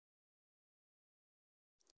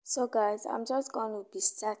So guys, I'm just going to be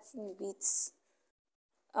starting with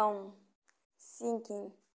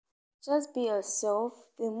singing. Just be yourself,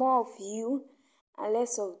 be more of you and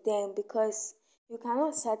less of them, because you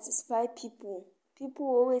cannot satisfy people. People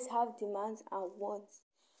always have demands and wants.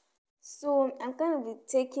 So I'm going to be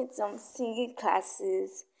taking some singing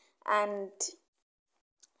classes, and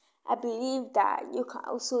I believe that you can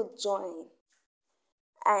also join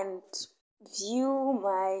and view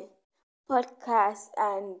my podcast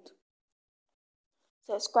and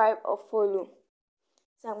subscribe or follow.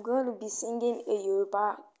 So I'm going to be singing a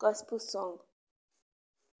Yoruba gospel song.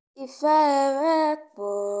 Ìfẹ́ rẹ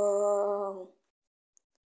pọ̀,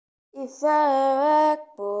 ìfẹ́ rẹ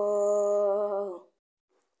pọ̀,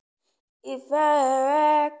 ìfẹ́ rẹ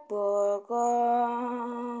pọ̀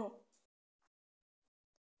gan.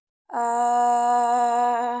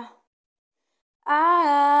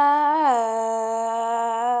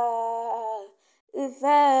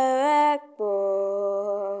 Ìfẹ́ rẹ pọ̀,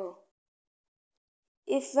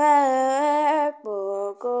 ìfẹ́ rẹ pọ̀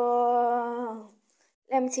gan.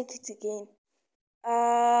 Let me take it again.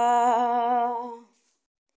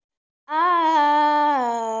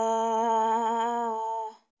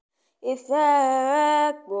 Ìfẹ́ rẹ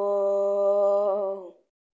pọ̀,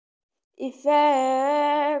 ìfẹ́ rẹ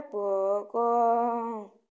pọ̀ gan.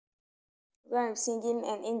 I'm singing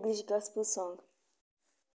an English gospel song.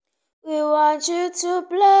 We want you to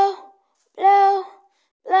blow, blow,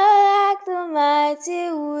 blow like the mighty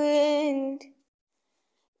wind,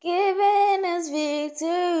 giving us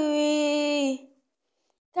victory,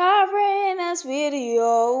 covering us with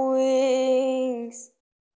your wings.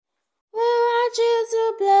 We want you to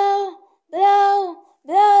blow, blow,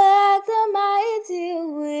 blow like the mighty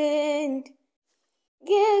wind,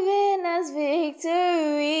 giving us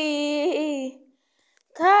victory,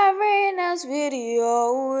 covering us with your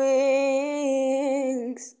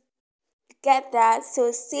wings. Get that?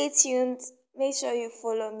 So stay tuned. Make sure you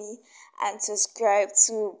follow me and subscribe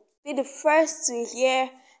to be the first to hear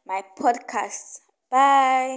my podcast. Bye.